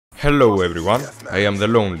Hello everyone, I am the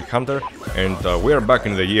Lonely Hunter, and we are back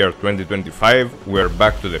in the year 2025, we are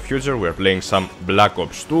back to the future, we are playing some Black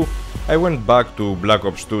Ops 2. I went back to Black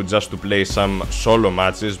Ops 2 just to play some solo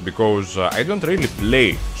matches, because I don't really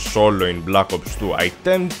play solo in Black Ops 2. I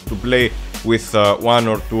tend to play with one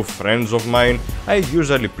or two friends of mine. I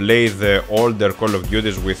usually play the older Call of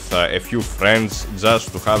Duties with a few friends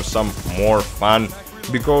just to have some more fun.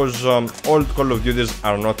 Because old Call of Duties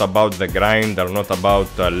are not about the grind, are not about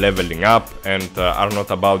leveling up, and are not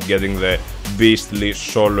about getting the beastly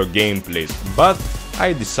solo gameplays. But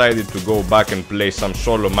I decided to go back and play some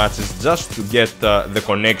solo matches just to get the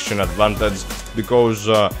connection advantage, because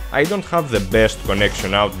I don't have the best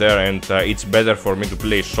connection out there, and it's better for me to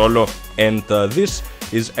play solo, and this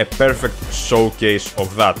is a perfect showcase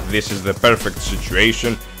of that. This is the perfect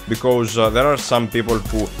situation, because there are some people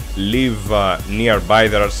who live nearby,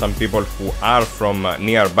 there are some people who are from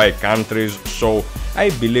nearby countries, so I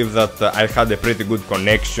believe that I had a pretty good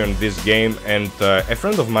connection this game, and a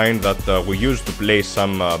friend of mine that we used to play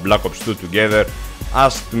some Black Ops 2 together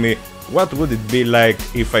asked me what would it be like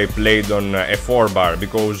if I played on a 4-bar,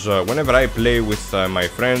 because whenever I play with my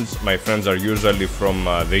friends are usually from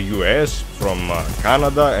the US, from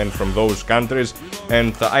Canada and from those countries,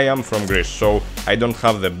 and I am from Greece, so I don't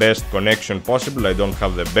have the best connection possible, I don't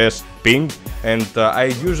have the best ping, and I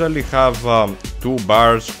usually have 2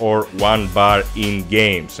 bars or 1 bar in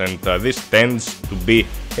games, and this tends to be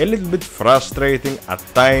a little bit frustrating at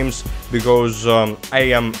times, because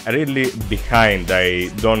I am really behind. I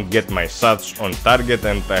don't get my shots on target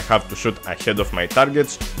and I have to shoot ahead of my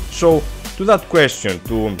targets. So to that question,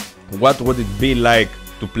 to what would it be like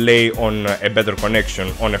to play on a better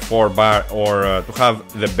connection on a 4-bar, or to have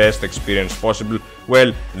the best experience possible,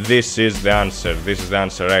 well, this is the answer. This is the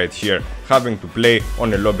answer right here, having to play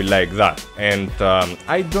on a lobby like that. And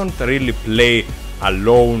I don't really play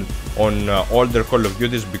alone on older Call of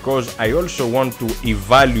Duties, because I also want to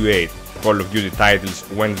evaluate Call of Duty titles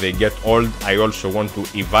when they get old. I also want to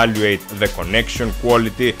evaluate the connection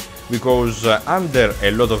quality, because under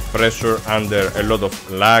a lot of pressure, under a lot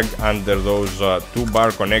of lag, under those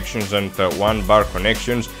 2-bar connections and 1-bar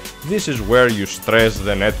connections, this is where you stress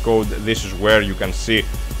the netcode, this is where you can see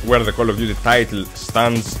where the Call of Duty title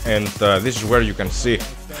stands, and this is where you can see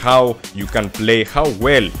how you can play, how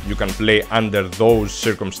well you can play under those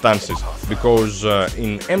circumstances. Because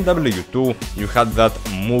in MW2 you had that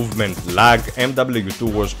movement lag.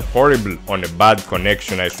 MW2 was horrible on a bad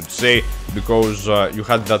connection, I should say, because you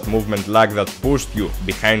had that movement lag that pushed you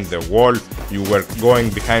behind the wall. You were going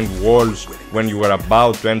behind walls when you were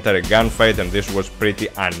about to enter a gunfight, and this was pretty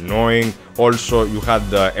annoying. Also, you had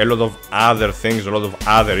a lot of other things, a lot of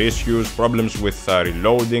other issues, problems with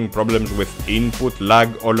reloading, problems with input lag.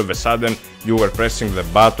 All of a sudden you were pressing the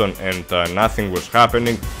button and nothing was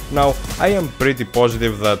happening. Now I am pretty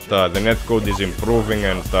positive that the netcode is improving,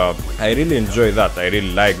 and I really enjoy that. I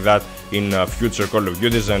really like that in future Call of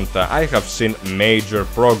Duties, and I have seen major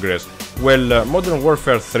progress. Well, Modern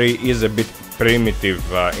Warfare 3 is a bit primitive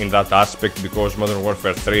in that aspect, because Modern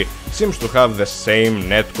Warfare 3 seems to have the same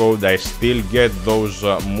netcode. I still get those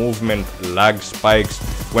movement lag spikes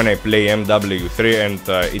when I play MW3,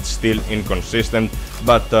 and it's still inconsistent.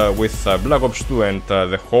 But with Black Ops 2 and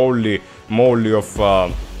the holy moly of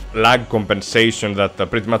lag compensation that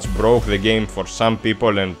pretty much broke the game for some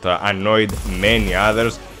people and annoyed many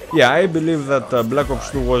others, yeah, I believe that Black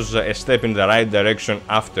Ops 2 was a step in the right direction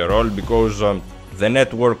after all, because the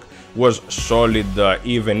network was solid,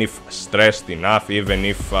 even if stressed enough, even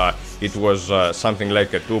if it was something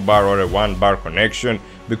like a 2-bar or a 1-bar connection,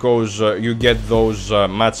 because you get those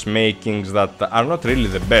matchmakings that are not really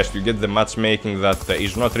the best. You get the matchmaking that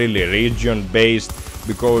is not really region based,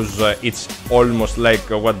 because it's almost like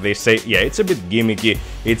what they say, yeah, it's a bit gimmicky.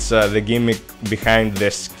 It's the gimmick behind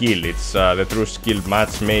the skill, it's the true skill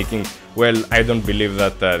matchmaking. Well, I don't believe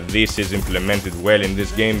that this is implemented well in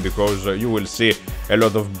this game, because you will see a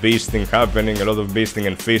lot of beasting happening, a lot of beasting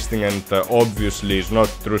and feasting, and obviously it's not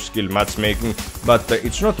true skill matchmaking, but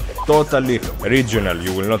it's not totally regional.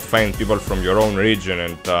 You will not find people from your own region,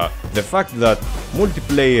 and the fact that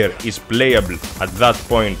multiplayer is playable at that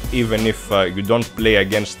point, even if you don't play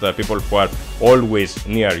against people who are always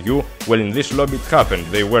near you. Well, in this lobby it happened,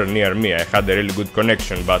 they were near me, I had a really good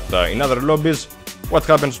connection, but in other lobbies, what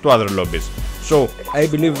happens to other lobbies? So I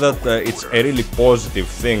believe that it's a really positive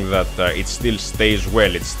thing that it still stays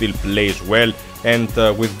well, it still plays well, and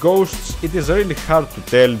with ghosts it is really hard to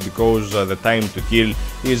tell because the time to kill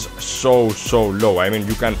is so low. I mean,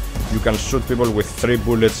 you can shoot people with 3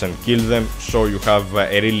 bullets and kill them, so you have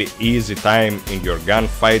a really easy time in your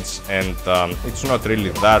gunfights, and it's not really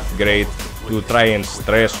that great to try and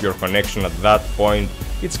stress your connection at that point.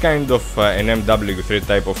 It's kind of an MW3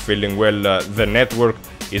 type of feeling. Well, the network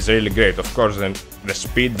is really great, of course, and the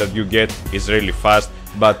speed that you get is really fast,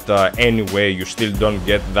 but anyway, you still don't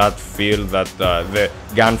get that feel that the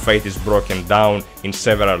gunfight is broken down in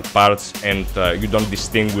several parts, and you don't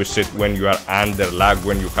distinguish it when you are under lag,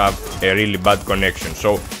 when you have a really bad connection.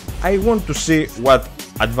 So I want to see what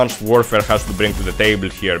Advanced Warfare has to bring to the table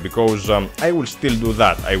here, because I will still do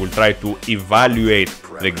that. I will try to evaluate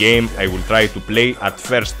the game, I will try to play at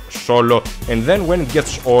first solo, and then when it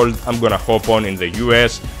gets old I'm gonna hop on in the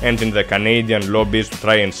US and in the Canadian lobbies to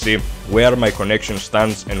try and see where my connection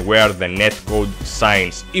stands and where the netcode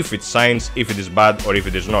signs, if it signs, if it is bad or if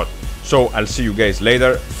it is not. So I'll see you guys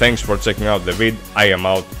later. Thanks for checking out the vid. I am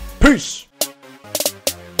out. Peace!